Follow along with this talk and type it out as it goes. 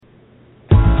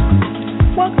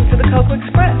Welcome to the Cocoa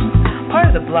Express, part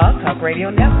of the Blog Talk Radio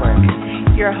Network.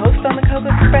 Your host on the Cocoa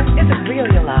Express is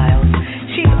Aurelia Lyles.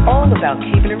 She's all about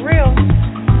keeping it real.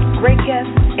 Great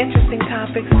guests, interesting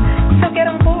topics, so get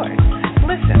on board.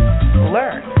 Listen,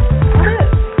 learn, live.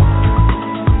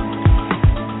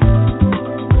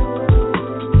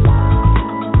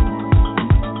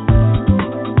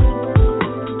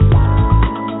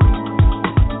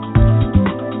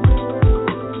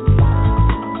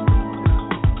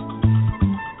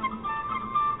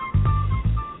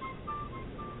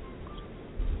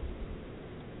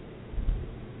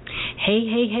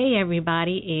 Hey,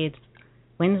 everybody. It's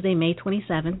Wednesday, May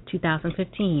 27,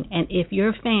 2015. And if you're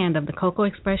a fan of the Cocoa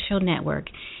Express Show Network,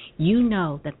 you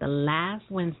know that the last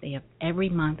Wednesday of every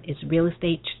month is Real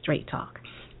Estate Straight Talk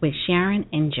with Sharon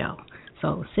and Joe.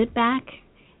 So sit back,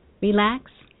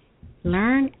 relax,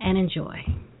 learn, and enjoy.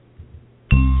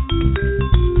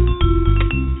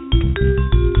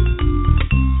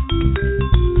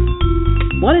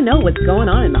 Want to know what's going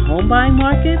on in the home buying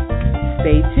market?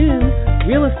 Stay tuned.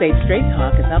 Real Estate Straight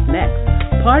Talk is up next,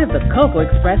 part of the Cocoa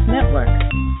Express Network.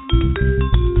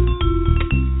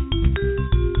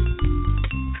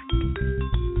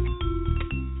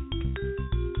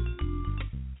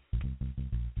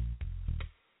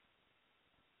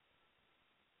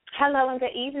 Hello and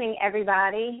good evening,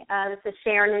 everybody. This is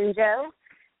Sharon and Joe.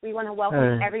 We want to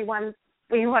welcome everyone.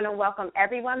 We want to welcome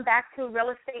everyone back to Real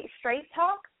Estate Straight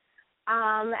Talk.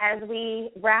 As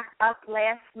we wrap up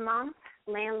last month,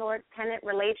 landlord-tenant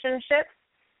relationships,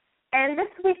 and this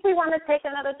week we want to take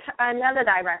another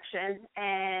direction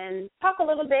and talk a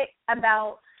little bit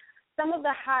about some of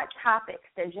the hot topics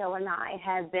that Joe and I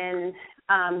have been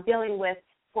dealing with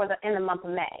in the month of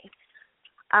May.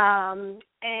 And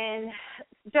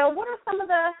Joe, what are some of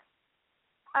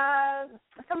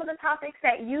the topics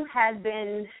that you have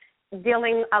been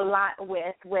dealing a lot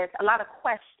with a lot of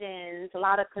questions, a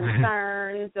lot of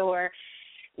concerns, or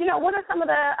what are some of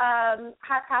the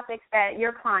hot topics that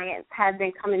your clients have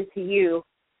been coming to you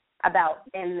about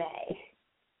in May?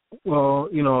 Well,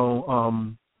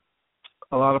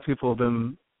 a lot of people have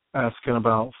been asking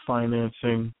about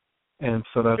financing, and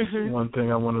so that's one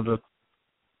thing I wanted to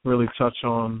really touch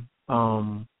on.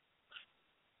 A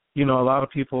lot of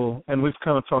people, and we've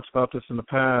kind of talked about this in the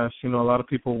past, a lot of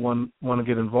people want to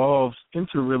get involved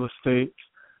into real estate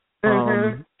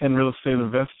and real estate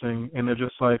investing, and they're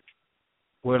just like,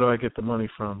 where do I get the money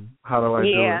from? How do I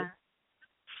do it?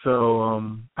 So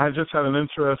I just had an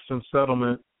interesting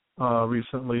settlement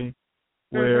recently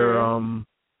where, and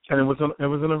it was an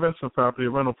investment property, a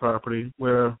rental property,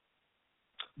 where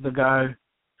the guy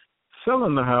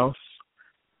selling the house,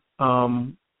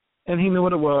 and he knew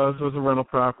what it was. It was a rental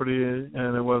property,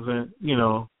 and it wasn't,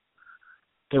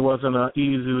 a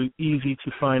easy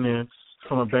to finance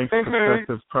from a bank's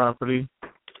perspective property.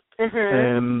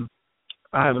 And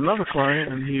I had another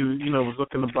client, and he, was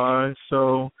looking to buy,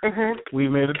 so we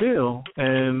made a deal.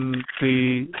 And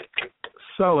the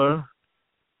seller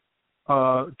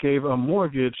gave a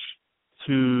mortgage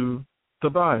to the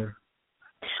buyer.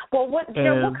 Well, what kind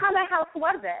of house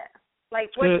was it? Like,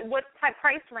 what type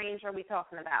price range are we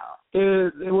talking about?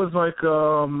 It was like,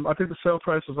 I think the sale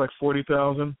price was like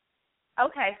 $40,000.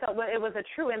 Okay, so it was a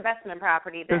true investment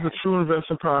property then. It's a true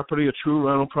investment property, a true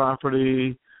rental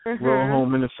property, rural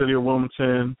home in the city of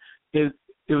Wilmington. It's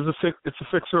a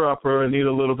fixer-upper. It needed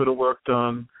a little bit of work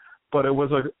done, but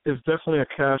it's definitely a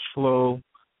cash flow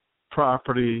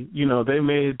property.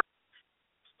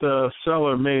 The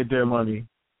seller made their money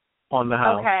on the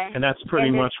house, and that's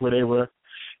pretty much where they were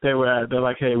at. They're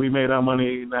like, hey, we made our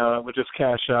money, now we'll just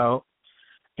cash out.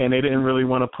 And they didn't really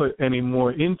want to put any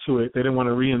more into it. They didn't want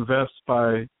to reinvest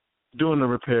by doing the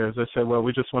repairs. They said, well,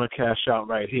 we just want to cash out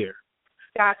right here.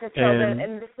 Gotcha.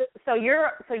 So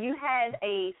you had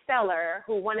a seller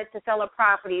who wanted to sell a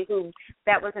property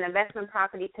that was an investment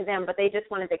property to them, but they just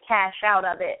wanted to cash out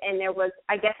of it. And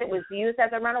I guess it was used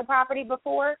as a rental property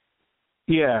before?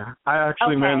 Yeah, I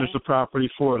actually managed the property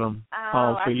for them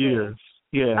for years.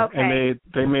 Yeah, and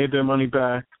they made their money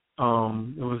back. It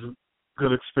was a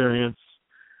good experience,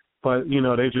 but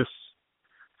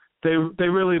they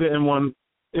really didn't want.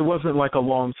 It wasn't like a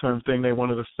long-term thing they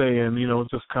wanted to stay in. It was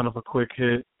just kind of a quick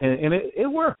hit, and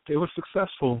it worked. It was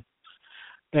successful,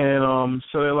 and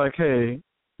so they're like, hey,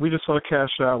 we just want to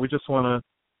cash out. We just want to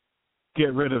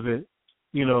get rid of it,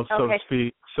 so to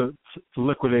speak, so to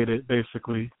liquidate it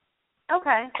basically.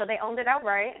 Okay, so they owned it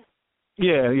outright.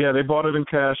 Yeah, they bought it in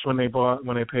cash when they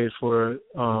paid for it.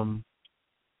 And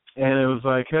it was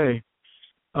like, hey,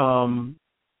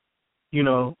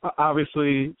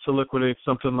 obviously to liquidate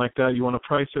something like that, you want to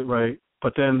price it right.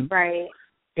 But then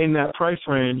in that price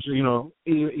range,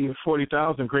 even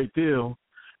 40,000, great deal,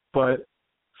 but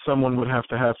someone would have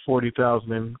to have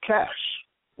 40,000 in cash.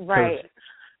 Right.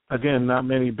 Again, not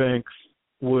many banks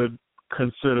would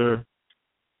consider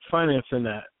financing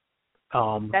that.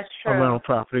 That's true. A rental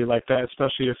property like that,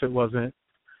 especially if it wasn't,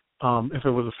 if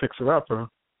it was a fixer-upper.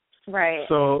 Right.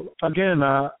 So again,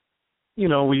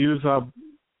 we use our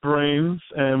brains,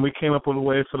 and we came up with a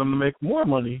way for them to make more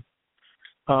money,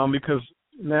 because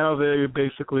now they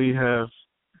basically have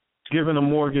given a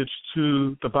mortgage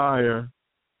to the buyer,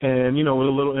 and with a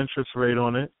little interest rate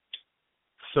on it.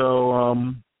 So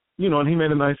and he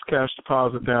made a nice cash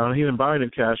deposit down. He didn't buy it in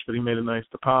cash, but he made a nice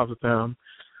deposit down.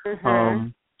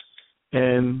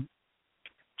 And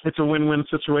it's a win-win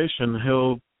situation.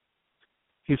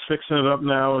 He's fixing it up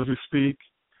now as we speak,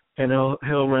 and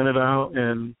he'll rent it out,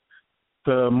 and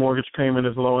the mortgage payment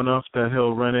is low enough that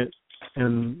he'll rent it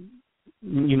and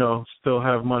still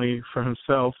have money for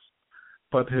himself,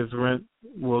 but his rent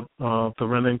will the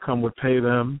rent income would pay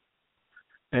them,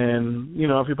 and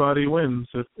everybody wins.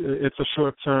 It's a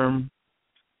short-term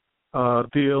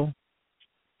deal.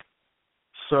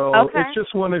 So It's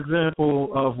just one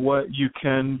example of what you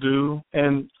can do.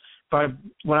 And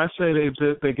when I say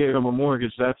they gave him a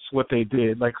mortgage, that's what they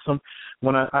did. Like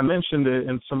when I mentioned it,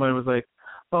 and somebody was like,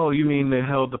 "Oh, you mean they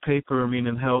held the paper?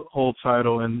 Meaning hold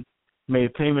title and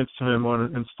made payments to him on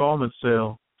an installment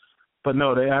sale?" But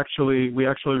no, we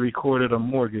actually recorded a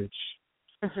mortgage.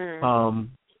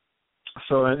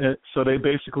 So they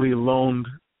basically loaned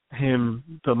him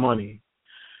the money,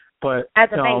 but as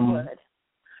a bank would.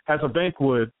 As a bank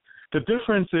would. The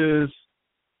difference is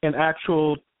an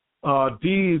actual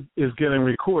deed is getting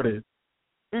recorded.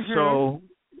 So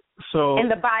in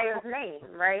the buyer's name,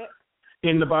 right?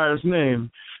 In the buyer's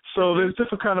name. So there's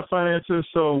different kind of finances.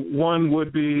 So one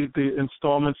would be the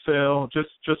installment sale, just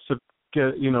to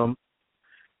get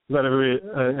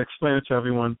explain it to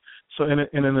everyone. So in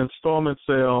an installment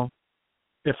sale,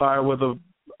 if I were the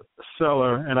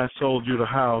seller and I sold you the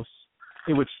house,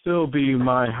 it would still be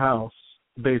my house,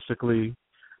 basically,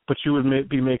 but you would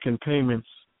be making payments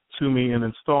to me in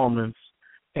installments,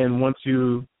 and once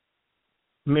you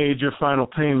made your final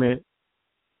payment,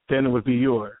 then it would be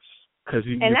yours because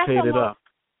you paid it up.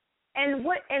 And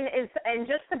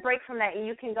just to break from that, and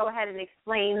you can go ahead and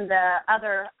explain the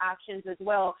other options as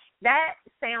well. That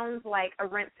sounds like a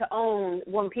rent to own.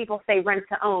 When people say rent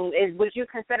to own, would you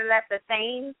consider that the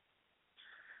same?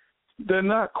 They're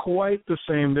not quite the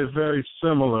same. They're very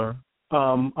similar.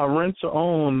 In a rent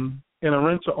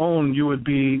to own, you would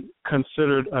be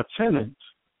considered a tenant.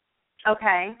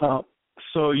 Okay.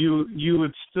 So you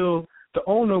would still, the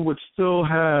owner would still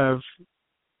have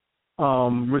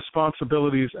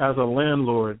responsibilities as a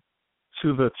landlord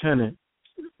to the tenant.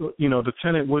 The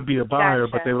tenant would be a buyer,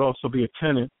 but they would also be a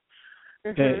tenant.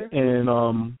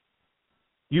 And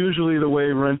usually the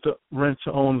way rent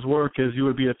to owns work is you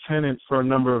would be a tenant for a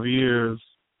number of years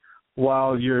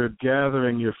while you're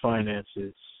gathering your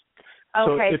finances.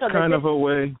 Okay, so it's kind of a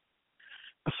way.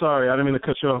 Sorry, I didn't mean to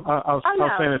cut you off. I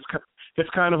was saying it's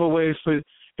kind of a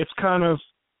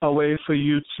way for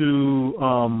you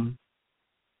to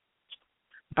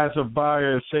as a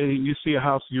buyer, say you see a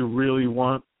house you really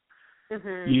want,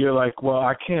 you're like, well,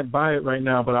 I can't buy it right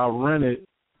now, but I'll rent it,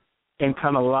 and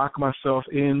kind of lock myself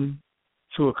in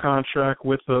to a contract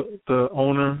with the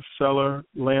owner, seller,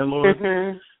 landlord,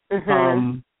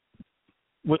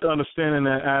 with the understanding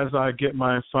that as I get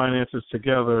my finances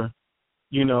together,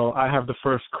 I have the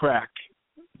first crack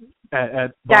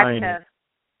at buying it.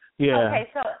 Yeah. Okay,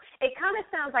 so it kind of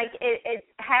sounds like it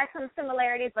has some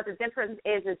similarities, but the difference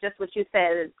is just what you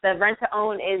said. The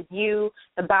rent-to-own is you,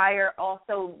 the buyer,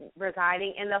 also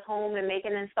residing in the home and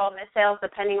making installment sales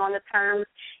depending on the terms,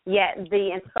 yet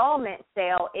the installment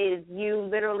sale is you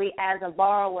literally as a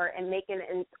borrower and making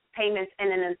payments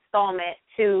in an installment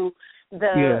to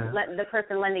the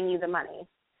person lending you the money.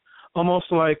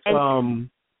 Almost like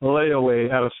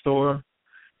layaway at a store.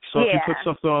 So if you put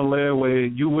something on layaway,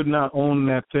 you would not own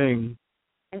that thing,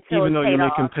 even though you're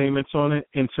making payments on it,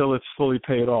 until it's fully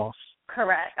paid off.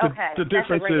 Correct. Okay. The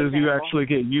difference is you actually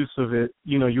get use of it.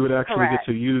 You would actually get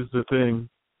to use the thing,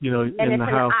 in the house. And it's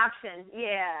an option.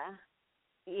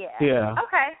 Yeah.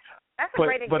 Okay. That's a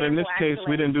great example. But in this case,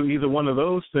 we didn't do either one of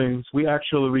those things. We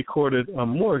actually recorded a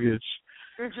mortgage.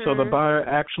 So the buyer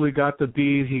actually got the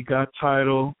deed. He got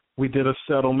title. We did a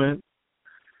settlement.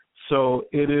 So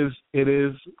it is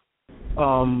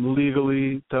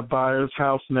legally the buyer's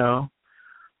house now,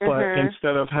 but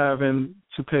instead of having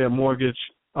to pay a mortgage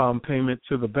payment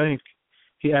to the bank,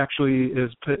 he actually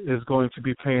is going to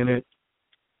be paying it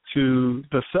to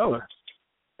the seller.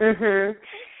 Mhm.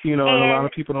 And a lot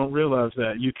of people don't realize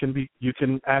that you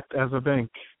can act as a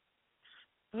bank.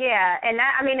 Yeah, and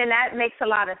that makes a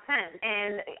lot of sense.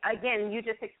 And again, you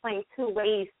just explained two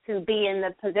ways to be in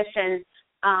the position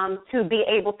to be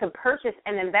able to purchase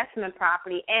an investment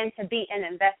property and to be an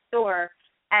investor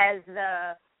as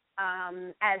the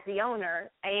owner.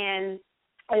 And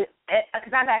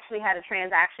because I've actually had a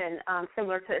transaction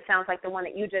similar to, it sounds like the one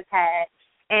that you just had,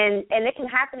 and it can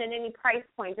happen at any price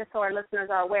point, just so our listeners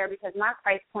are aware, because my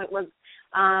price point was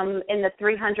in the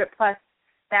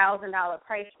 $300,000+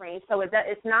 price range. So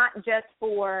it's not just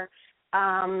for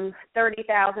 $30,000,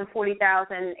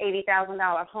 $40,000,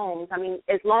 $80,000 homes. I mean,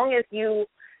 as long as you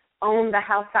own the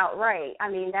house outright, I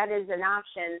mean, that is an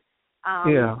option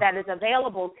that is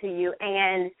available to you.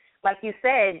 And like you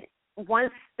said,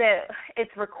 once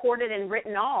it's recorded and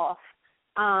written off,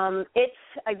 it's,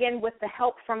 again, with the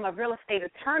help from a real estate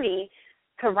attorney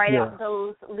to write out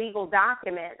those legal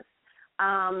documents.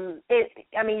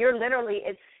 You're literally,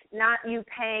 it's not you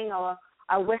paying a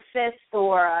WSFS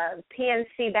or a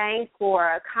PNC Bank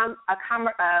or a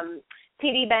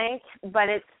TD Bank, but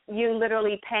it's you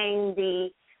literally paying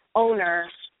the owner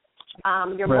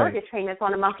your mortgage payments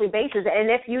on a monthly basis. And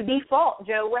if you default,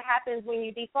 Joe, what happens when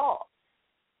you default?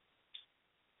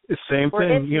 The same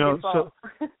thing,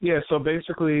 So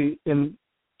basically,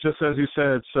 just as you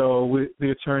said,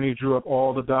 the attorney drew up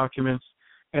all the documents,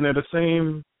 and they're the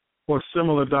same or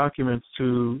similar documents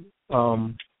to,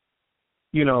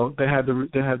 they had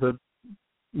to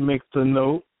make the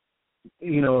note,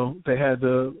 they had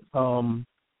the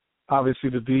obviously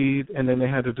the deed, and then they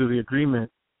had to do the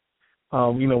agreement,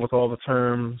 with all the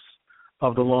terms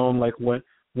of the loan, like when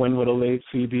would a late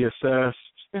fee be assessed,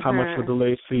 how much would the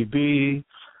late fee be,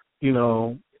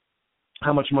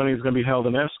 how much money is going to be held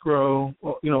in escrow,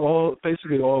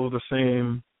 basically all of the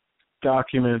same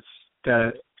documents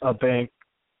that a bank,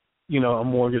 a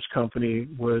mortgage company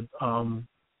would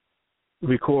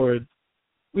record.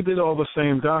 We did all the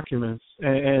same documents,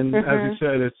 and as you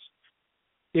said,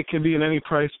 it can be in any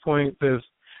price point. There's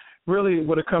really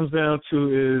what it comes down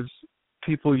to is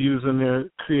people using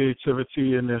their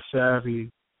creativity and their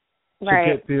savvy to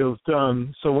get deals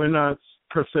done. So we're not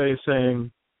per se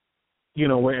saying,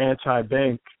 we're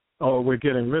anti-bank or we're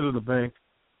getting rid of the bank,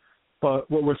 but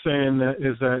what we're saying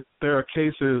is that there are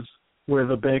cases where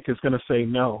the bank is going to say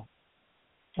no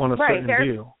on a certain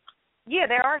deal. Yeah,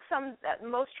 there are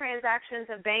most transactions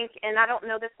of bank, and I don't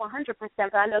know this 100%,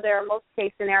 but I know there are most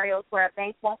case scenarios where a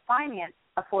bank won't finance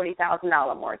a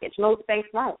 $40,000 mortgage. Most banks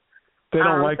won't. They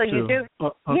don't like so to. You do,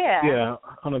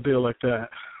 on a deal like that.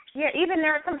 Yeah, even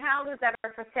there are some houses that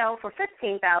are for sale for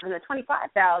 $15,000 to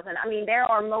 $25,000. I mean, there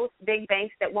are most big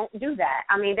banks that won't do that.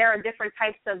 I mean, there are different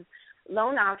types of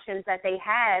loan options that they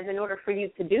have in order for you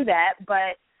to do that.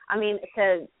 But I mean,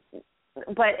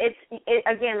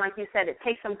 again, like you said, it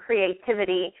takes some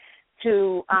creativity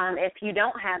to, if you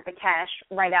don't have the cash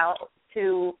right out,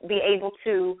 to be able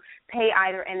to pay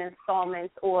either in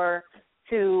installments or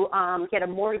to get a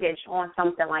mortgage on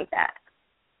something like that.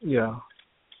 Yeah.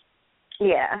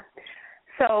 Yeah.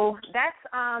 So that's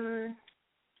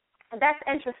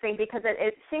interesting because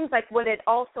it seems like what it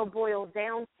also boils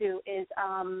down to is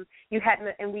you had,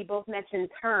 and we both mentioned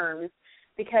terms,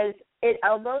 because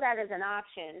although that is an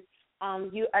option,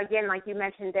 you again, like you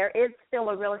mentioned, there is still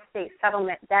a real estate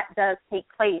settlement that does take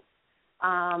place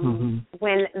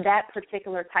when that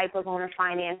particular type of owner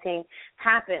financing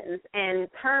happens. And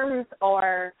terms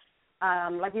are,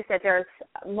 like you said, there's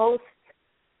most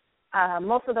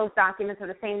of those documents are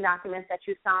the same documents that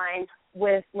you sign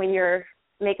with when you're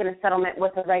making a settlement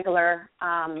with a regular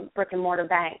brick and mortar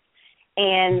bank.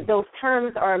 And those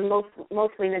terms are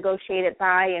mostly negotiated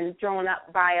by and drawn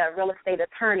up by a real estate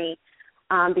attorney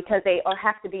because they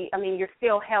have to be, I mean, you're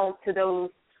still held to those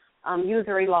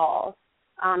usury laws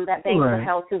that banks are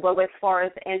held to, but as far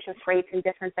as interest rates and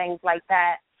different things like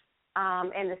that.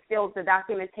 And the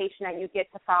documentation that you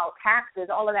get to file taxes,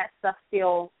 all of that stuff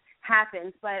still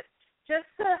happens. But just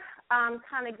to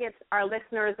kind of give our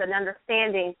listeners an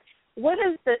understanding, what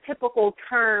is the typical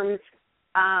terms,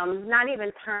 not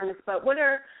even terms, but what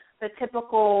are the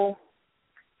typical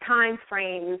time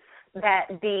frames that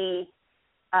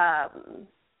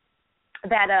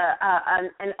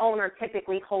an owner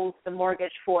typically holds the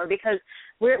mortgage for? Because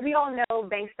we all know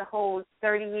banks to hold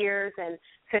 30 years and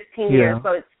 15 years,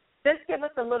 so just give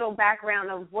us a little background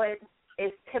of what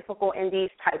is typical in these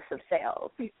types of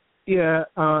sales. Yeah,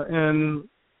 and,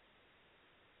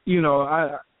 you know,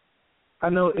 I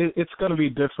know it's going to be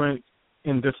different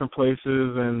in different places,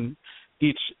 and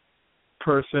each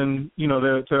person, you know,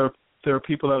 there are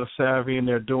people that are savvy and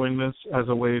they're doing this as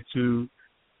a way to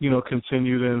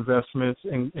continue the investments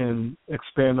and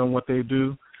expand on what they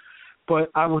do. But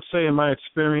I would say in my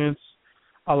experience,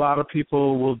 a lot of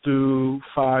people will do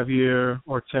 5-year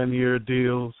or 10-year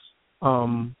deals.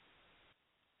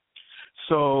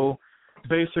 So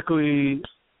basically,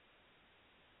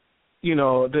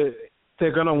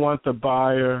 they're going to want the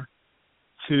buyer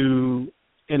to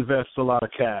invest a lot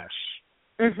of cash,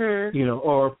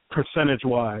 or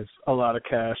percentage-wise, a lot of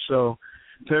cash. So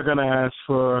they're going to ask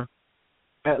for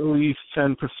at least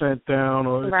 10% down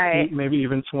or maybe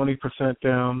even 20%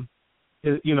 down,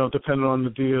 depending on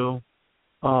the deal.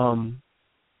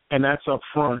 And that's up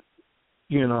front,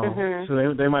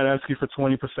 So they might ask you for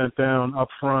 20% down up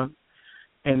front.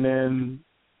 And then,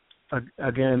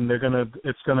 again,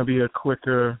 it's going to be a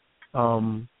quicker,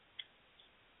 the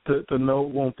note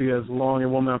won't be as long. It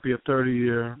will not be a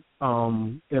 30-year.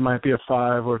 It might be a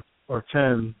 5 or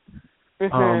 10.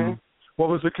 What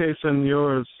was the case in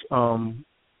yours, in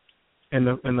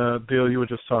the deal you were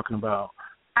just talking about?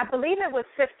 I believe it was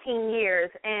 15 years,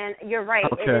 and you're right.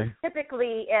 Okay. It is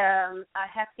typically a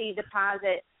hefty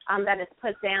deposit that is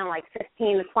put down, like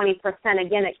 15 to 20%.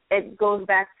 Again, it goes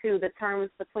back to the terms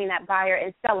between that buyer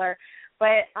and seller.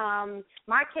 But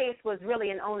my case was really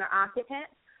an owner-occupant.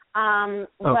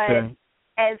 But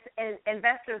as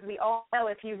investors, we all know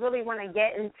if you really want to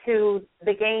get into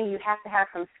the game, you have to have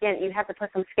some skin. You have to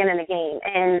put some skin in the game.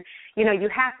 And, you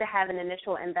have to have an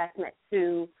initial investment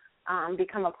to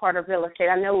become a part of real estate.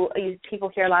 I know people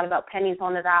hear a lot about pennies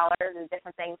on the dollars and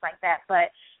different things like that.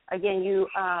 But, again,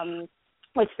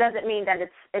 which doesn't mean that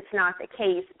it's not the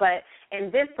case. But in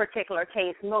this particular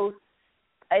case,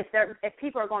 if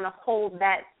people are going to hold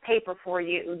that paper for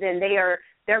you, then they're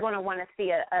going to want to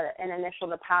see an initial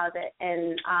deposit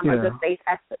and a good faith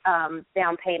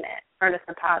down payment, earnest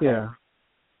deposit.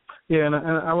 Yeah, and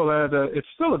I will add that it's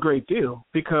still a great deal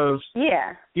because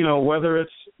whether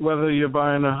you're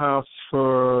buying a house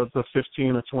for the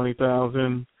 $15,000 or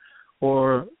 $20,000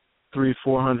 or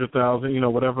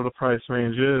 $300,000-$400,000, whatever the price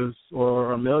range is,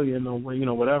 or $1 million, or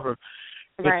whatever,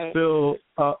 it's still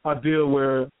a deal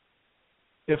where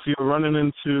if you're running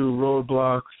into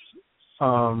roadblocks,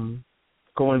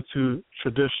 going to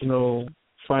traditional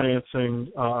financing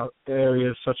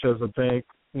areas such as a bank,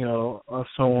 or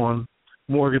so on,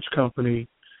 mortgage company,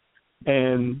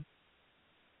 and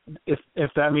if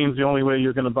that means the only way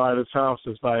you're going to buy this house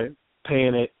is by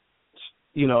paying it,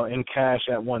 in cash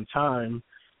at one time,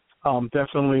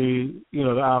 definitely,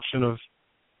 the option of,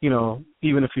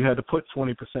 even if you had to put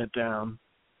 20% down,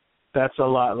 that's a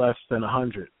lot less than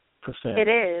 100%. It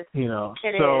is.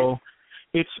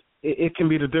 It can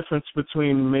be the difference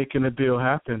between making a deal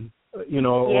happen,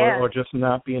 or just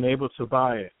not being able to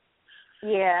buy it.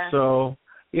 Yeah. So,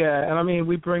 and I mean,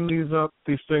 we bring these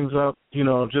things up,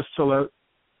 just to let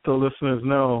the listeners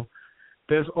know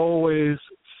there's always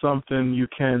something you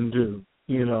can do,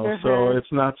 So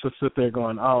it's not to sit there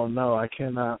going, oh, no, I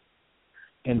cannot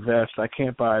invest. I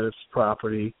can't buy this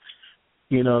property.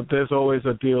 There's always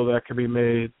a deal that can be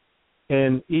made.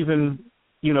 And even,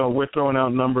 we're throwing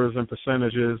out numbers and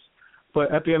percentages,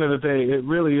 but at the end of the day, it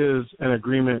really is an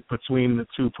agreement between the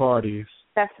two parties.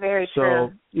 That's very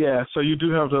true. So you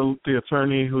do have the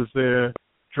attorney who's there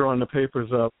drawing the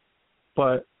papers up,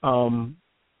 but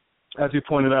as you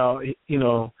pointed out,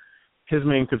 his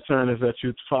main concern is that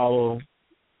you follow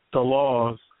the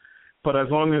laws. But as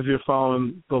long as you're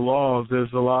following the laws,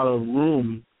 there's a lot of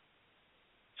room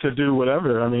to do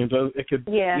whatever. I mean, it could,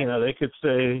 they could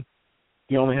say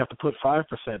you only have to put 5%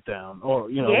 down, or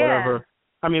whatever.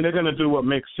 I mean, they're going to do what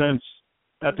makes sense.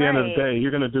 At the end of the day,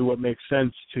 you're going to do what makes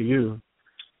sense to you.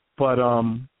 But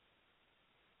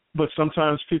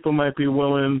sometimes people might be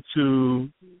willing to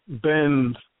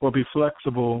bend or be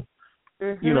flexible,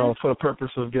 for the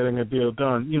purpose of getting a deal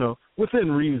done,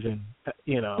 within reason,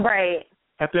 Right.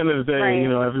 At the end of the day,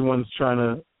 everyone's trying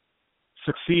to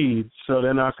succeed, so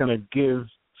they're not going to give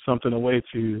something away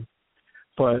to you.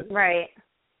 But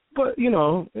But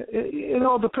it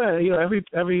all depends.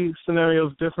 Every scenario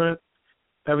is different.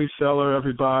 Every seller,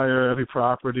 every buyer, every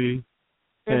property,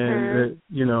 and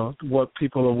what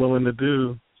people are willing to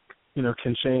do,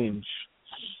 can change.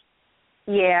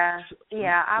 Yeah,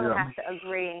 I would have to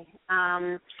agree.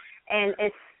 And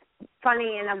it's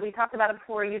funny, and we talked about it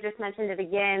before. You just mentioned it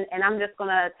again, and I'm just going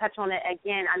to touch on it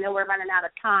again. I know we're running out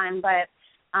of time, but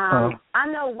I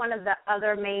know one of the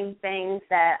other main things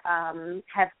that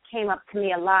have came up to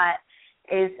me a lot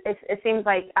is it seems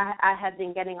like I have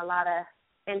been getting a lot of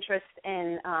interest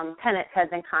in tenants have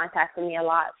been contacting me a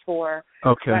lot for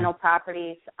rental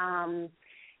properties.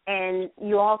 And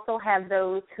you also have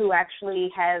those who actually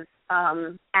have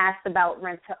asked about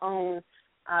rent-to-own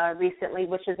recently,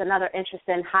 which is another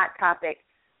interesting hot topic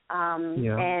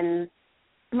in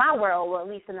my world, or at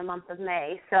least in the month of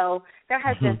May. So there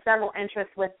has been several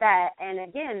interests with that. And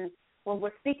again, when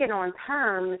we're speaking on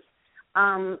terms,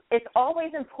 it's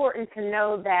always important to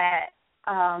know that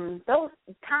those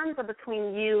terms are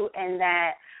between you and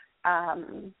that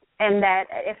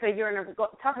if you're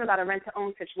talking about a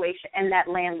rent-to-own situation and that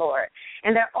landlord.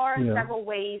 And there are several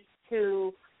ways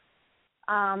to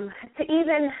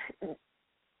even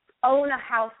own a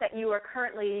house that you are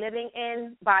currently living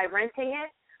in by renting it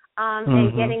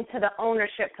and getting to the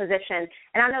ownership position.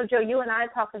 And I know, Joe, you and I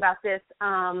talked about this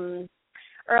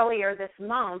earlier this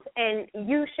month, and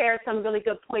you shared some really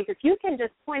good points. If you can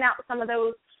just point out some of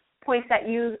those points that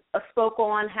you spoke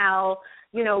on, how,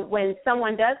 you know, when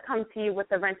someone does come to you with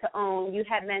the rent-to-own, you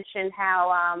had mentioned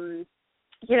how,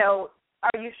 you know,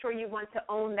 are you sure you want to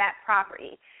own that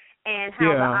property? And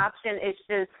how the option is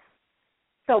just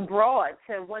so broad.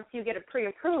 So once you get it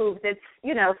pre-approved, it's,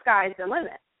 you know, sky's the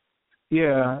limit.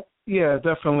 Yeah,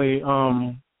 definitely.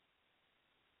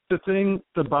 The thing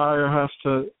the buyer has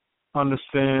to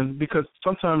understand, because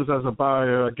sometimes as a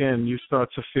buyer, again, you start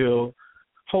to feel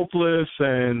hopeless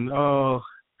and,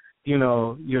 you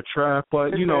know, you're trapped.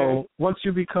 But, you know, once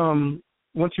you get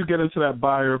into that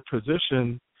buyer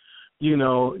position, you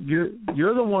know, you're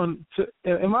the one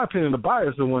in my opinion, the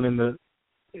buyer's the one in the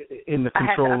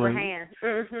controlling.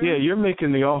 Yeah, you're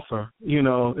making the offer. You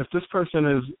know, if this person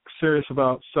is serious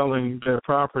about selling their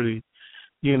property,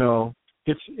 you know,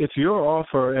 it's your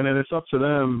offer, and then it's up to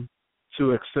them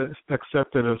to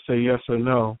accept it or say yes or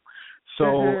no. So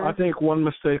I think one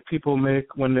mistake people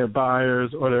make when they're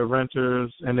buyers or they're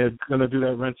renters and they're going to do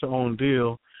that rent-to-own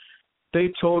deal, they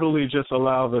totally just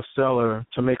allow the seller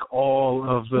to make all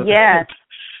of the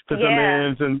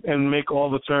demands and make all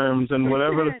the terms, and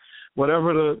whatever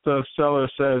the seller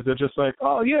says, they're just like,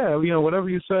 oh, yeah, you know, whatever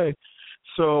you say.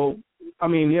 So, I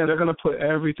mean, yeah, they're going to put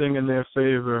everything in their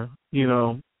favor, you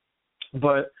know.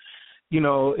 But, you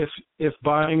know, if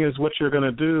buying is what you're going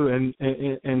to do,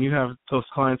 and you have those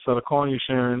clients that are calling you,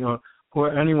 Sharon,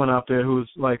 or anyone out there who's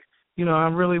like, you know,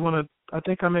 I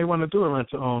think I may want to do a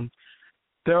rent-to-own.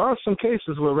 There are some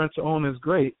cases where rent-to-own is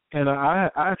great, and I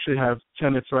actually have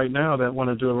tenants right now that want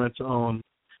to do a rent-to-own,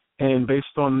 and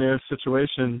based on their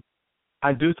situation,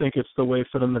 I do think it's the way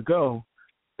for them to go.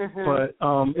 But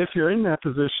if you're in that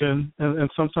position,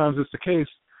 and sometimes it's the case,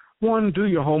 one, do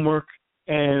your homework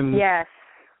and,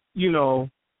 you know,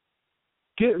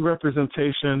 get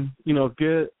representation, you know,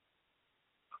 get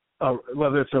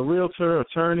whether it's a realtor,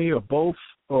 attorney, or both,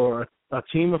 or a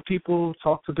team of people,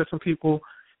 talk to different people,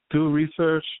 do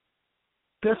research.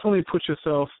 Definitely put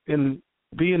yourself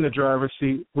be in the driver's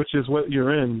seat, which is what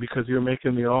you're in because you're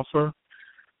making the offer.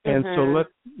 And so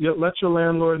let your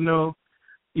landlord know,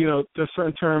 you know, there's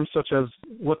certain terms such as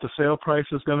what the sale price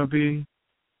is going to be,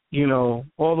 you know,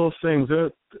 all those things.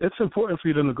 It's important for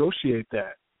you to negotiate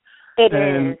that. It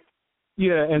is.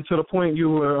 Yeah, and to the point you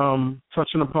were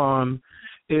touching upon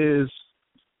is,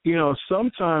 you know,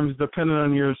 sometimes depending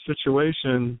on your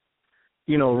situation,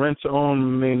 you know,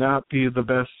 rent-to-own may not be the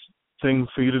best thing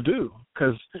for you to do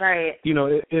because, you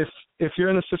know, if you're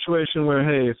in a situation where,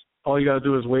 hey, all you got to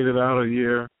do is wait it out a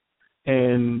year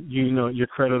and, you know, your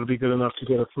credit will be good enough to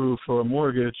get approved for a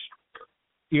mortgage,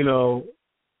 you know,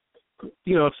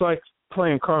 it's like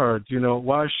playing cards, you know,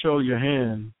 why show your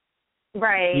hand,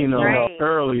 you know,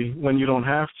 early when you don't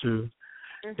have to?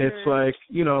 It's like,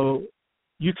 you know,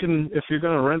 you can, if you're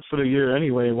going to rent for the year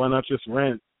anyway, why not just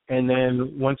rent? And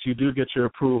then once you do get your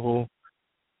approval,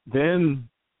 then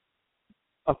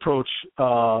approach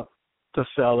the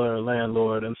seller or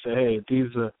landlord and say, hey,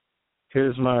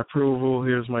 here's my approval,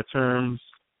 here's my terms.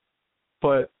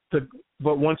 But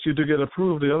once you do get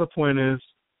approved, the other point is,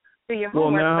 do your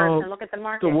homework first and look at the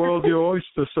market. The world's your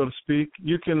oyster, so to speak.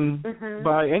 You can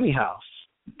buy any house.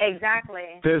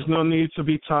 Exactly. There's no need to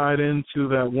be tied into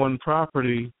that one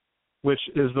property, which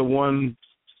is the one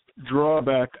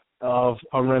drawback of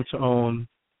a rent-to-own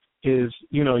is,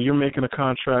 you know, you're making a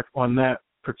contract on that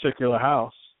particular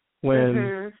house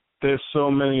when there's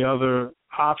so many other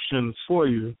options for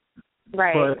you.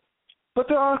 Right. But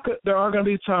there are going to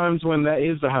be times when that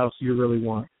is the house you really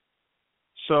want.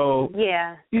 So,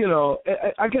 you know,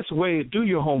 I guess do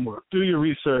your homework, do your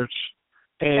research,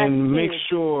 and make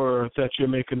sure that you're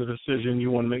making the decision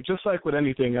you want to make. Just like with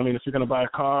anything. I mean, if you're going to buy a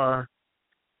car,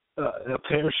 a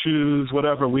pair of shoes,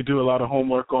 whatever, we do a lot of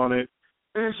homework on it.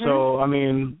 So, I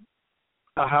mean,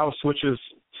 a house which is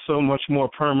so much more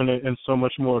permanent and so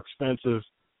much more expensive,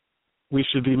 we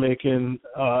should be making,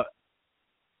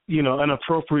 you know, an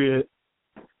appropriate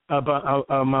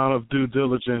amount of due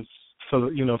diligence for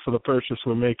the purchase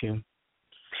we're making.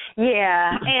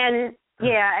 Yeah, and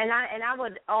I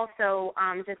would also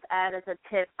just add as a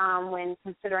tip when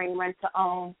considering rent to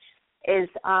own is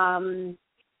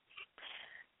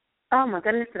oh my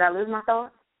goodness, did I lose my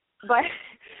thoughts? But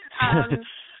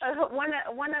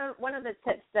one of the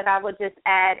tips that I would just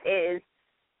add is,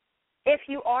 if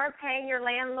you are paying your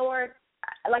landlord,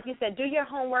 like you said, do your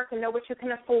homework and know what you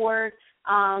can afford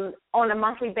on a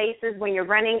monthly basis when you're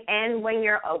renting and when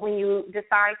you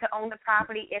decide to own the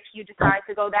property, if you decide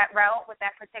to go that route with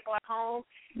that particular home.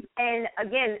 And,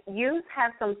 again, you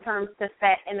have some terms to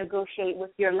set and negotiate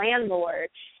with your landlord.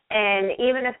 And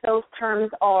even if those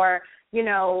terms are,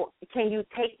 can you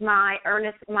take my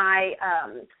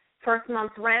first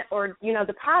month's rent or,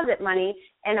 deposit money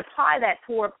and apply that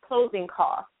toward closing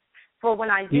costs for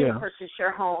when I do purchase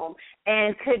your home.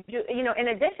 And could you, in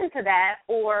addition to that,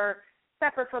 or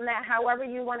separate from that, however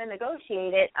you want to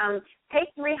negotiate it,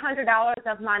 take $300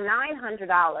 of my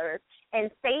 $900 and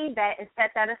save that and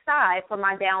set that aside for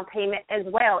my down payment as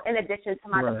well, in addition to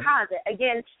my deposit.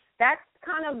 Again, that's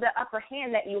kind of the upper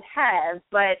hand that you have,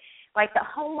 but like the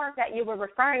homework that you were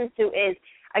referring to is,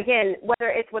 again, whether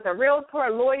it's with a realtor,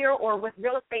 a lawyer, or with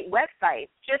real estate websites,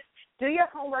 just do your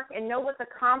homework and know what the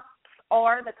comps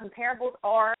are, the comparables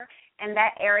are in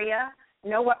that area,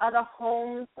 know what other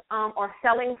homes are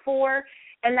selling for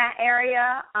in that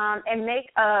area, and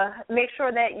make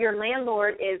sure that your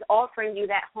landlord is offering you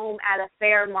that home at a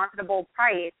fair, marketable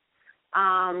price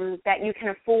that you can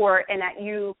afford and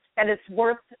that it's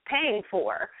worth paying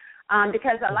for.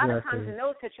 Because a lot of times in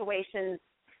those situations,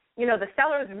 the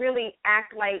sellers really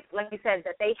act like you said,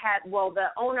 that they had, the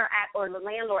owner act or the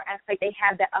landlord acts like they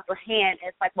have that upper hand.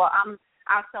 It's like,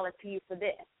 I'll sell it to you for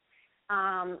this.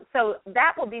 So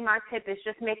that will be my tip, is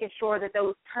just making sure that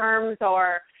those terms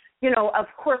are, of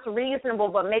course reasonable,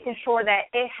 but making sure that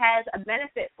it has a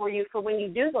benefit for you for when you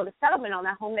do go to settlement on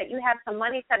that home, that you have some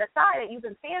money set aside that you've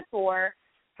been paying for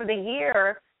the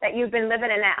year that you've been living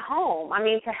in that home. I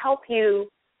mean, to help you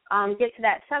get to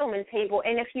that settlement table.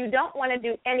 And if you don't want to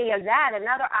do any of that,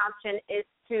 another option is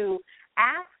to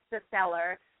ask the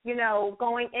seller,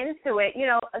 going into it,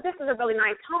 this is a really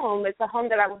nice home. It's a home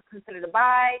that I would consider to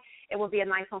buy. It would be a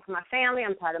nice home for my family.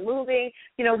 I'm tired of moving.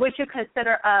 Would you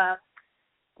consider a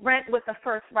rent with a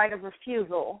first right of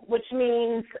refusal, which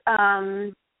means,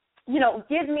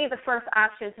 give me the first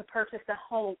option to purchase the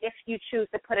home if you choose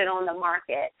to put it on the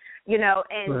market,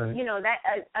 that,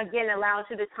 again, allows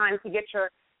you the time to get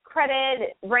your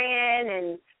credit ran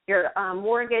and your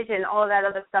mortgage and all of that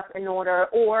other stuff in order,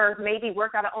 or maybe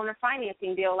work out an owner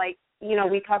financing deal like,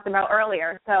 we talked about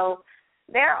earlier. So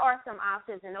there are some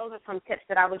options, and those are some tips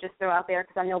that I would just throw out there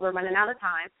because I know we're running out of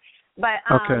time. But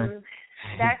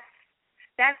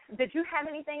did you have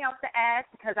anything else to add?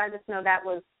 Because I just know that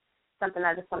was something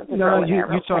I just wanted to throw in there.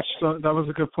 No, you touched on, that was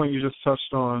a good point you just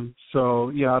touched on.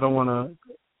 So, I don't want to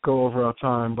go over our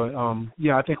time, but,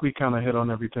 I think we kind of hit on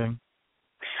everything.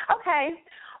 Okay.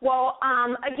 Well,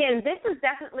 again, this is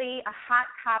definitely a hot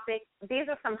topic. These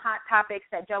are some hot topics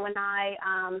that Joe and I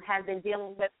have been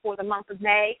dealing with for the month of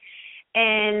May,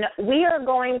 and we are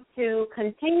going to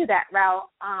continue that route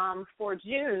for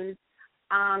June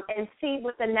and see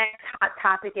what the next hot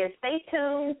topic is. Stay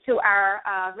tuned to our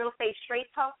Real Estate Straight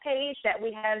Talk page that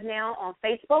we have now on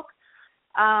Facebook.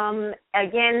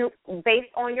 Again,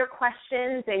 based on your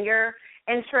questions and your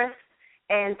interests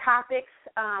and topics,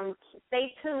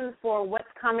 stay tuned for what's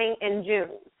coming in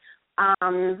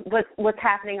June, what's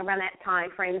happening around that time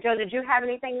frame. Joe, did you have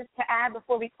anything to add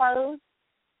before we close?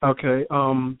 Okay.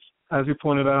 As you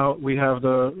pointed out, we have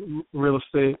the Real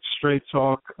Estate Straight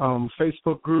Talk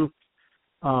Facebook group.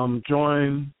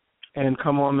 Join and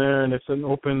come on there, and it's an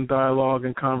open dialogue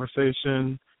and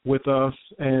conversation with us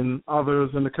and others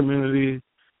in the community.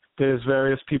 There's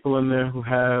various people in there who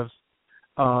have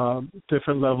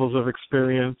different levels of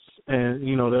experience, and,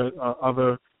 there are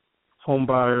other home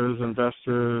buyers,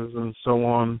 investors, and so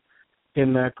on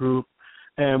in that group.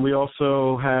 And we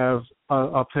also have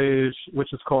a page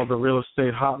which is called the Real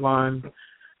Estate Hotline.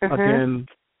 Again,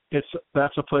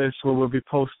 that's a place where we'll be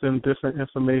posting different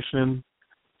information.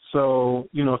 So,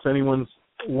 if anyone's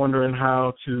wondering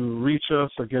how to reach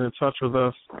us or get in touch with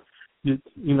us,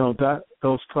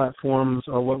 those platforms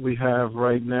are what we have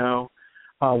right now.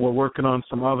 We're working on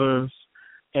some others.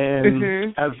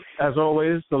 And as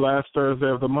always, the last Thursday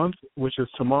of the month, which is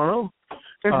tomorrow,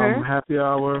 happy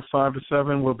hour 5 to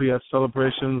 7 will be at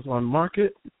Celebrations on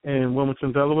Market in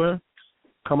Wilmington, Delaware.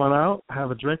 Come on out,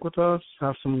 have a drink with us,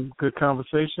 have some good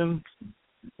conversation.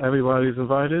 Everybody's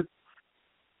invited.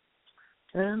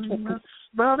 And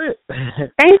about it.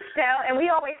 Thanks, Joe. And we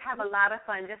always have a lot of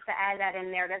fun, just to add that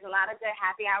in there. There's a lot of good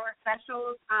happy hour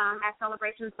specials at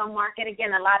Celebrations on Market.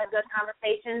 Again, a lot of good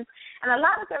conversations and a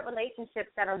lot of good relationships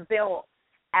that are built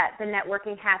at the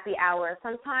networking happy hour.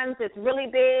 Sometimes it's really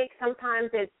big.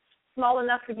 Sometimes it's small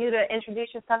enough for you to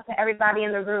introduce yourself to everybody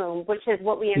in the room, which is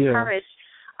what we encourage.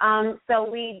 So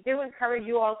we do encourage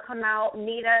you all to come out,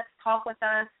 meet us, talk with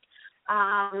us,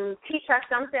 teach us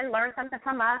something, learn something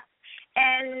from us,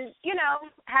 and,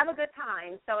 have a good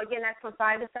time. So, again, that's from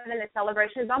 5 to 7 at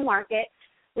Celebrations on Market.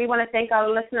 We want to thank our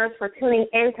listeners for tuning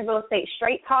in to Real Estate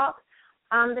Straight Talk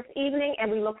this evening,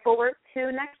 and we look forward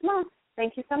to next month.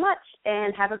 Thank you so much,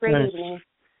 and have a great evening.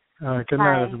 All right, good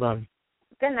night, everybody.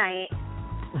 Good night.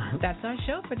 That's our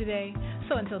show for today.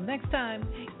 So until next time,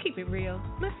 keep it real,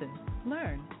 listen,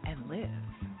 learn, and live.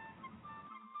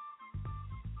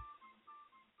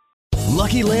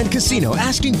 Lucky Land Casino,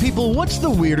 asking people, what's the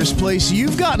weirdest place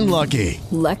you've gotten lucky?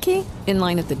 Lucky? In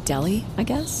line at the deli, I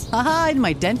guess? Aha, in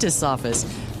my dentist's office.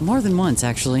 More than once,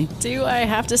 actually. Do I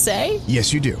have to say?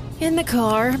 Yes, you do. In the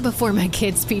car before my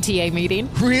kids' PTA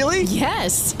meeting. Really?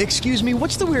 Yes. Excuse me,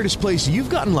 what's the weirdest place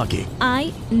you've gotten lucky?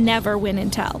 I never win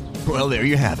and tell. Well, there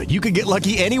you have it. You can get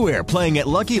lucky anywhere, playing at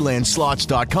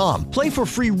LuckyLandSlots.com. Play for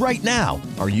free right now.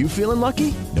 Are you feeling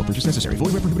lucky? No purchase necessary.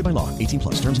 Void where prohibited by law. 18+.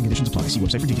 Terms and conditions apply. See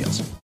website for details.